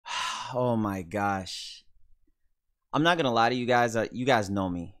Oh my gosh. I'm not gonna lie to you guys. You guys know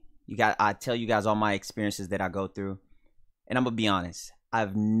me. I tell you guys all my experiences that I go through, and I'm gonna be honest.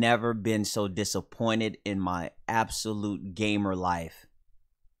 I've never been so disappointed in my absolute gamer life.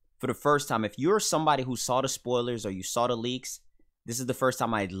 For the first time, if you're somebody who saw the spoilers or you saw the leaks, this is the first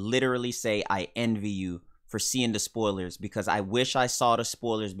time I literally say I envy you for seeing the spoilers, because I wish I saw the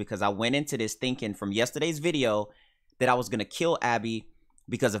spoilers, because I went into this thinking from yesterday's video that I was gonna kill Abby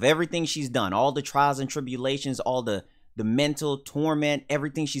because of everything she's done, all the trials and tribulations, all the mental torment,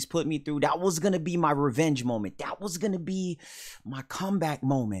 everything she's put me through. That was gonna be my revenge moment. That was gonna be my comeback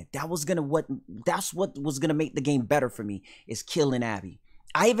moment. That's what was gonna make the game better for me, is killing Abby.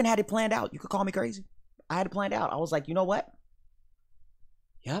 I even had it planned out. You could call me crazy. I had it planned out. I was like, you know what?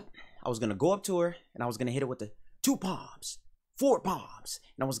 Yep. I was gonna go up to her and I was gonna hit her with the 2 palms, 4 palms,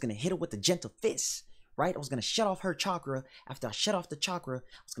 and I was gonna hit her with the gentle fist. Right? I was gonna shut off her chakra. After I shut off the chakra,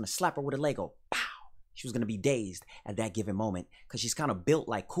 I was gonna slap her with a Lego. Pow! She was gonna be dazed at that given moment, because she's kind of built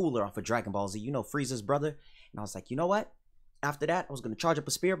like Cooler off of Dragon Ball Z, you know, Frieza's brother. And I was like, you know what? After that, I was gonna charge up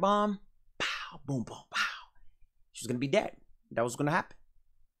a spear bomb. Pow! Boom! Boom! Pow! She was gonna be dead. That was gonna happen.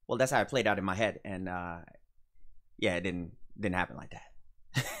 Well, that's how it played out in my head, and yeah, it didn't happen like that.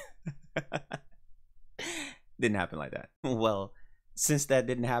 Didn't happen like that. Well, since that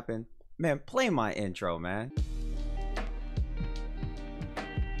didn't happen, man, play my intro, man.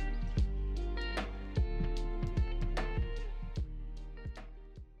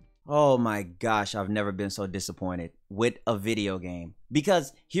 Oh my gosh, I've never been so disappointed with a video game.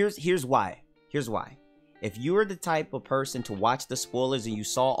 Because here's why. Here's why. If you're the type of person to watch the spoilers and you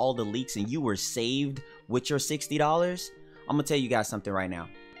saw all the leaks and you were saved with your $60, I'm gonna tell you guys something right now.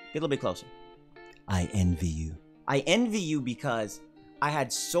 Get a little bit closer. I envy you. I envy you because I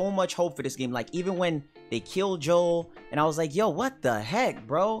had so much hope for this game. Like, even when they killed Joel and I was like, yo, what the heck,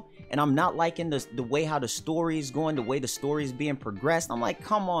 bro? And I'm not liking the way how the story is going, the way the story is being progressed. I'm like,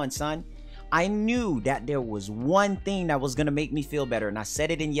 come on, son. I knew that there was one thing that was gonna make me feel better, and I said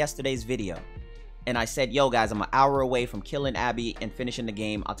it in yesterday's video. And I said, yo guys, I'm an hour away from killing Abby and finishing the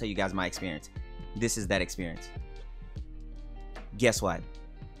game. I'll tell you guys my experience. This is that experience. Guess what?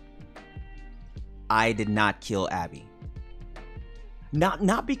 I did not kill Abby.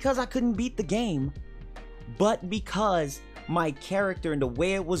 Not because I couldn't beat the game, but because my character and the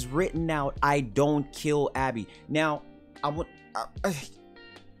way it was written out, I don't kill Abby. Now, I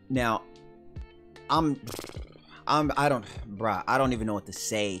don't even know what to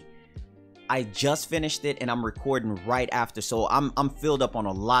say. I just finished it and I'm recording right after, so I'm filled up on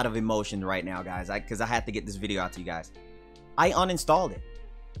a lot of emotion right now, guys, because I had to get this video out to you guys. I uninstalled it.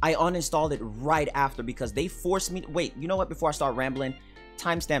 I uninstalled it right after because they forced me. Wait, you know what? Before I start rambling,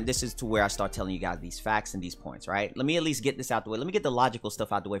 timestamp this is to where I start telling you guys these facts and these points, right? Let me at least get this out the way. Let me get the logical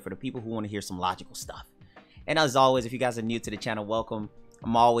stuff out the way for the people who want to hear some logical stuff. And as always, if you guys are new to the channel, welcome.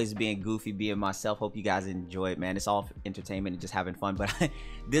 I'm always being goofy, being myself. Hope you guys enjoy it, man. It's all entertainment and just having fun. But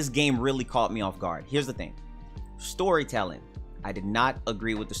this game really caught me off guard. Here's the thing. Storytelling. I did not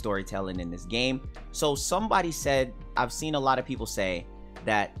agree with the storytelling in this game. So somebody said, I've seen a lot of people say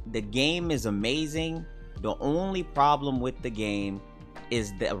that the game is amazing. The only problem with the game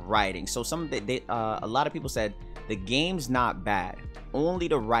is the writing. So a lot of people said the game's not bad. Only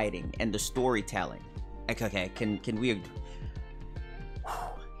the writing and the storytelling. Okay, can we...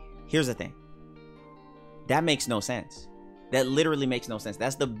 Here's the thing. That makes no sense. That literally makes no sense.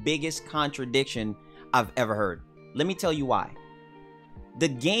 That's the biggest contradiction I've ever heard. Let me tell you why. The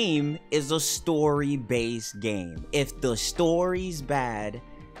game is a story-based game. If the story's bad,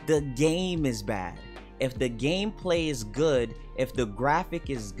 the game is bad. If the gameplay is good, if the graphic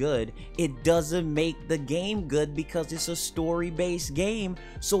is good, it doesn't make the game good because it's a story-based game.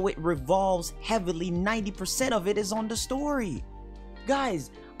 So it revolves heavily. 90% of it is on the story. Guys,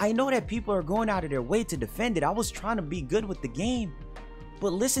 I know that people are going out of their way to defend it. I was trying to be good with the game.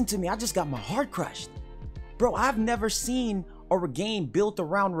 But listen to me, I just got my heart crushed. Bro, I've never seen a game built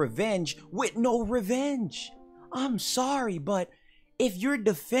around revenge with no revenge. I'm sorry, but if you're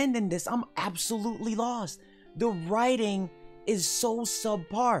defending this, I'm absolutely lost. The writing is so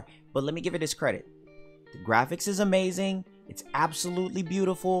subpar. But let me give it this credit. The graphics is amazing. It's absolutely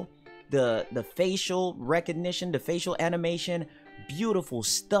beautiful. The facial recognition, the facial animation, beautiful,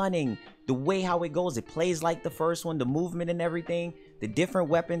 stunning. The way how it goes, it plays like the first one. The movement and everything. The different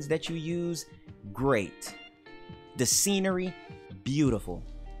weapons that you use, great. The scenery, beautiful.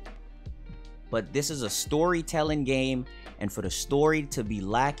 But this is a storytelling game, and for the story to be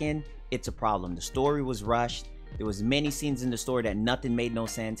lacking, it's a problem. The story was rushed. There was many scenes in the story that nothing made no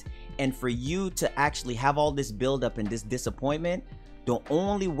sense. And for you to actually have all this build up and this disappointment, The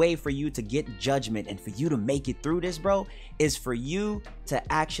only way for you to get judgment and for you to make it through this, bro, is for you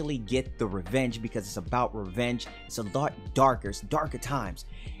to actually get the revenge, because it's about revenge. It's a lot darker, it's darker times.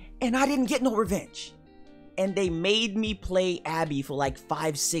 And I didn't get no revenge. And they made me play Abby for like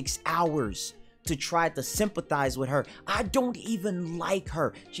 5-6 hours to try to sympathize with her. I don't even like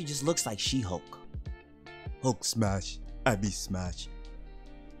her. She just looks like She-Hulk. Hulk smash, Abby smash.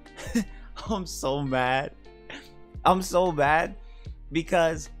 I'm so mad. I'm so mad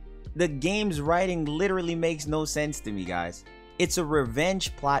because the game's writing literally makes no sense to me, guys. It's a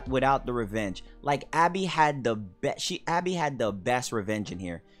revenge plot without the revenge. Like Abby had the best revenge in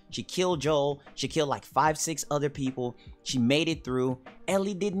here. She killed Joel. She killed like 5-6 other people. She made it through.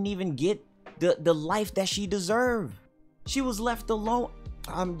 Ellie didn't even get the life that she deserved. She was left alone.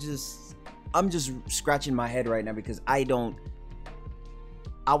 I'm just scratching my head right now because I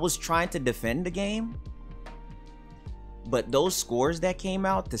was trying to defend the game, but those scores that came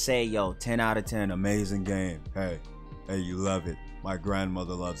out to say, yo, 10 out of 10, amazing game. Hey, you love it. My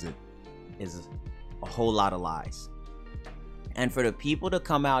grandmother loves it. Is a whole lot of lies. And for the people to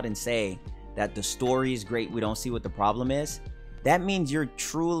come out and say that the story is great, we don't see what the problem is, that means you're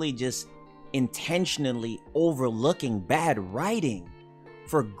truly just intentionally overlooking bad writing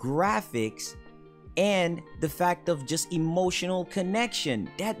for graphics and the fact of just emotional connection.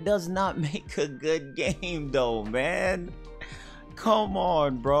 That does not make a good game though, man. Come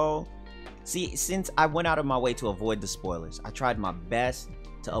on, bro. See, since I went out of my way to avoid the spoilers, I tried my best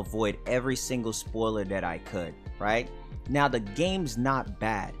to avoid every single spoiler that I could, right? Now, the game's not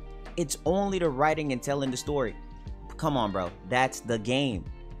bad. It's only the writing and telling the story. Come on, bro. That's the game.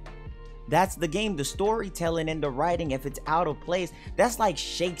 That's the game. The storytelling and the writing, if it's out of place, that's like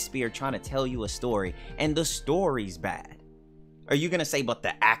Shakespeare trying to tell you a story and the story's bad. Are you gonna say, but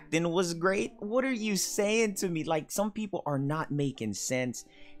the acting was great? What are you saying to me? Like, some people are not making sense,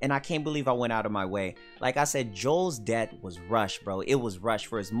 and I can't believe I went out of my way. Like I said, Joel's death was rushed, bro. It was rushed.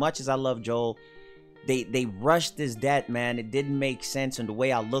 For as much as I love Joel, they rushed his death, man. It didn't make sense in the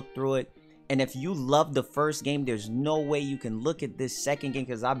way I looked through it. And if you love the first game, there's no way you can look at this second game,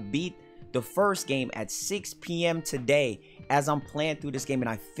 because I beat the first game at 6 p.m. today as I'm playing through this game, and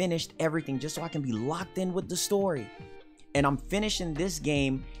I finished everything just so I can be locked in with the story. And I'm finishing this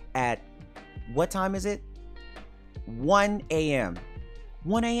game at, what time is it? 1 a.m.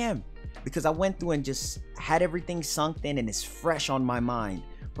 1 a.m. because I went through and just had everything sunk in, and it's fresh on my mind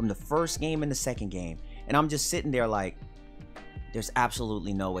from the first game and the second game. And I'm just sitting there like, there's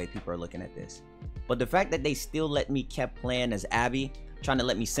absolutely no way people are looking at this. But the fact that they still let me kept playing as Abby, trying to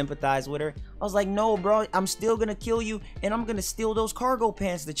let me sympathize with her, I was like, no, bro, I'm still gonna kill you, and I'm gonna steal those cargo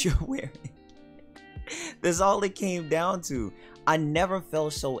pants that you're wearing. That's all it came down to. I never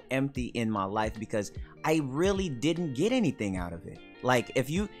felt so empty in my life because I really didn't get anything out of it. Like, if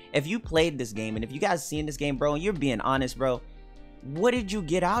you played this game, and if you guys seen this game, bro, and you're being honest, bro, what did you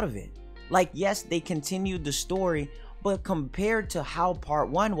get out of it? Like, yes, they continued the story, but compared to how part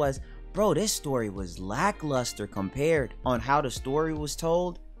 1 was, bro, this story was lackluster compared on how the story was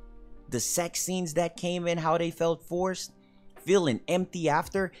told. The sex scenes that came in, how they felt forced, feeling empty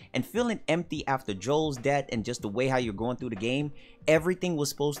after, and feeling empty after Joel's death, and just the way how you're going through the game. Everything was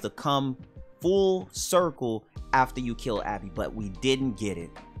supposed to come full circle after you kill Abby, but we didn't get it.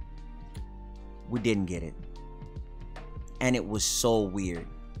 We didn't get it. And it was so weird.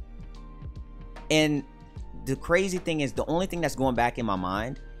 And the crazy thing is, the only thing that's going back in my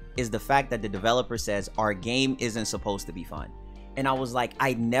mind is the fact that the developer says our game isn't supposed to be fun. And I was like,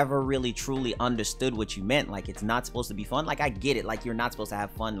 I never really truly understood what you meant. Like, it's not supposed to be fun. Like, I get it. Like, you're not supposed to have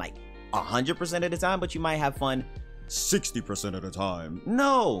fun like 100% of the time, but you might have fun 60% of the time.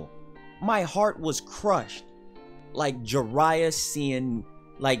 No, my heart was crushed. Like Jiraiya seeing,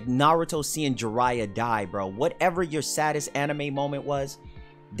 like Naruto seeing Jiraiya die, bro. Whatever your saddest anime moment was,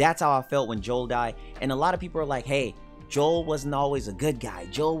 that's how I felt when Joel died. And a lot of people are like, hey, Joel wasn't always a good guy.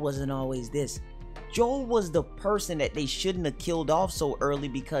 Joel wasn't always this. Joel was the person that they shouldn't have killed off so early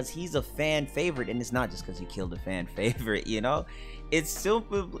because he's a fan favorite. And it's not just because you killed a fan favorite, you know? It's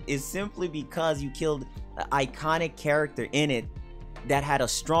simply because you killed an iconic character in it that had a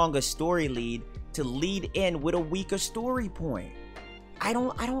stronger story lead to lead in with a weaker story point. I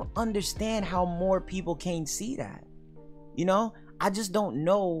don't understand how more people can't see that. You know? I just don't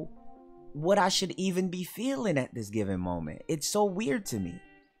know what I should even be feeling at this given moment. It's so weird to me.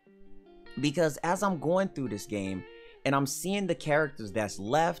 Because as I'm going through this game and I'm seeing the characters that's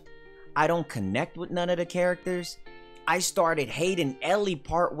left, I don't connect with none of the characters. I started hating Ellie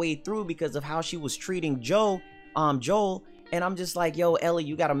partway through because of how she was treating Joel. And I'm just like, yo, Ellie,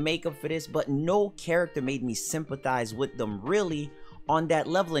 you gotta make up for this. But no character made me sympathize with them really, on that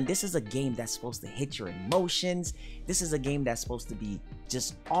level. And this is a game that's supposed to hit your emotions. This is a game that's supposed to be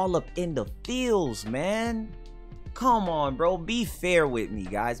just all up in the feels, man. Come on, bro. Be fair with me,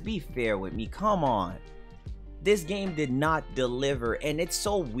 guys. Be fair with me. Come on. This game did not deliver. And it's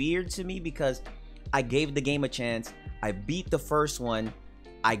so weird to me because I gave the game a chance. I beat the first one.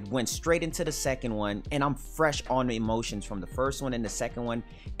 I went straight into the second one. And I'm fresh on the emotions from the first one and the second one.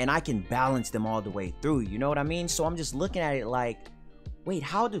 And I can balance them all the way through. You know what I mean? So I'm just looking at it like, wait,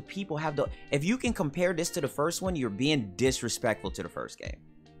 how do people have the... If you can compare this to the first one, you're being disrespectful to the first game.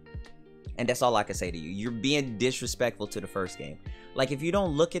 And that's all I can say to you. You're being disrespectful to the first game. Like, if you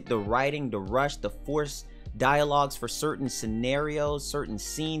don't look at the writing, the rush, the forced dialogues for certain scenarios, certain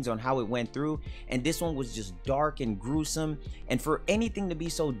scenes on how it went through, and this one was just dark and gruesome. And for anything to be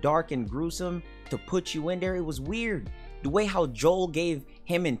so dark and gruesome to put you in there, it was weird. The way how Joel gave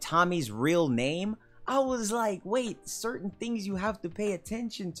him and Tommy's real name, I was like, wait, certain things you have to pay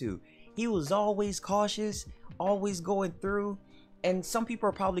attention to. He was always cautious, always going through. And some people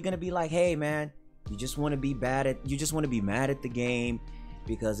are probably gonna be like, hey man, you just want to be mad at the game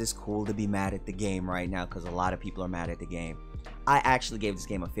because it's cool to be mad at the game right now because a lot of people are mad at the game. I actually gave this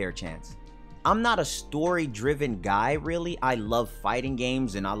game a fair chance. I'm not a story driven guy, really. I love fighting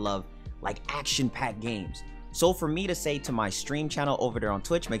games and I love like action-packed games. So for me to say to my stream channel over there on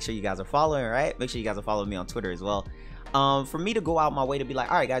Twitch, make sure you guys are following, right? Make sure you guys are following me on Twitter as well. For me to go out my way to be like,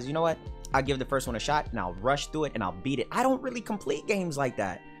 all right guys, you know what? I'll give the first one a shot and I'll rush through it and I'll beat it. I don't really complete games like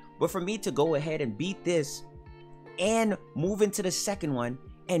that. But for me to go ahead and beat this and move into the second one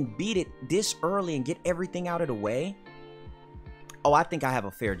and beat it this early and get everything out of the way, oh, I think I have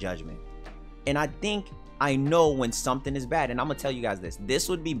a fair judgment. And I think I know when something is bad. And I'm gonna tell you guys this. This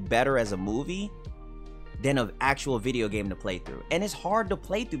would be better as a movie than an actual video game to play through. And it's hard to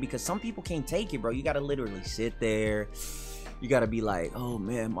play through because some people can't take it, bro. You gotta literally sit there. You gotta be like, oh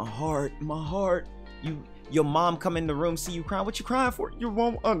man, my heart. Your mom come in the room, see you crying. What you crying for? You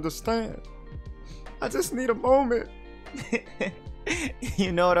won't understand. I just need a moment.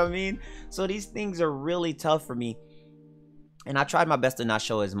 You know what I mean? So these things are really tough for me. And I tried my best to not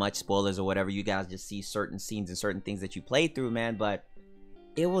show as much spoilers or whatever. You guys just see certain scenes and certain things that you play through, man. But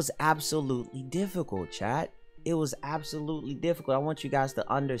it was absolutely difficult, chat. It was absolutely difficult. I want you guys to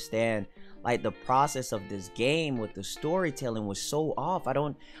understand, like, the process of this game with the storytelling was so off.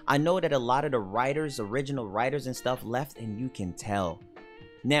 I know that a lot of the writers, original writers and stuff left, and you can tell.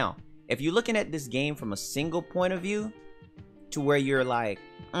 Now, if you're looking at this game from a single point of view to where you're like,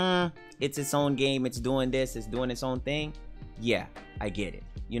 it's its own game, it's doing this, it's doing its own thing. Yeah, I get it.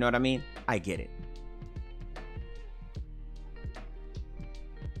 You know what I mean? I get it.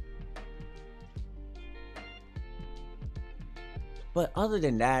 But other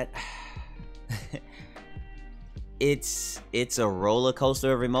than that, it's a roller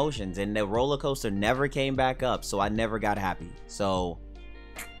coaster of emotions, and the roller coaster never came back up, so I never got happy. So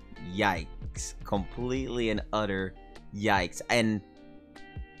yikes, completely and utter yikes. And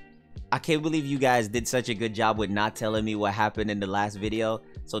I can't believe you guys did such a good job with not telling me what happened in the last video.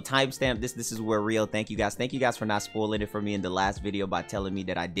 So timestamp this. This is where Rio. Thank you guys for not spoiling it for me in the last video by telling me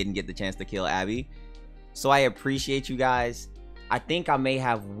that I didn't get the chance to kill Abby. So I appreciate you guys. I think I may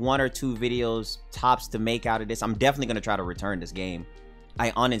have 1 or 2 videos tops to make out of this. I'm definitely going to try to return this game.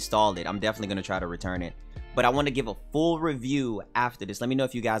 I uninstalled it. I'm definitely going to try to return it. But I want to give a full review after this. Let me know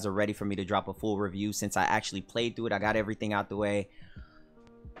if you guys are ready for me to drop a full review since I actually played through it. I got everything out the way.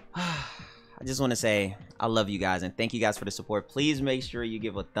 I just want to say I love you guys and thank you guys for the support. Please make sure you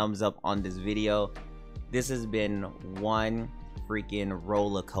give a thumbs up on this video. This has been one freaking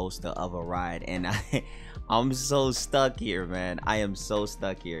roller coaster of a ride, and I'm so stuck here, man. I am so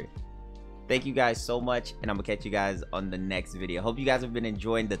stuck here. Thank you guys so much, and I'm gonna catch you guys on the next video. Hope you guys have been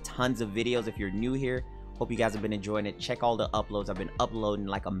enjoying the tons of videos. If you're new here, hope you guys have been enjoying it. Check all the uploads. I've been uploading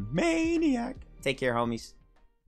like a maniac. Take care, homies.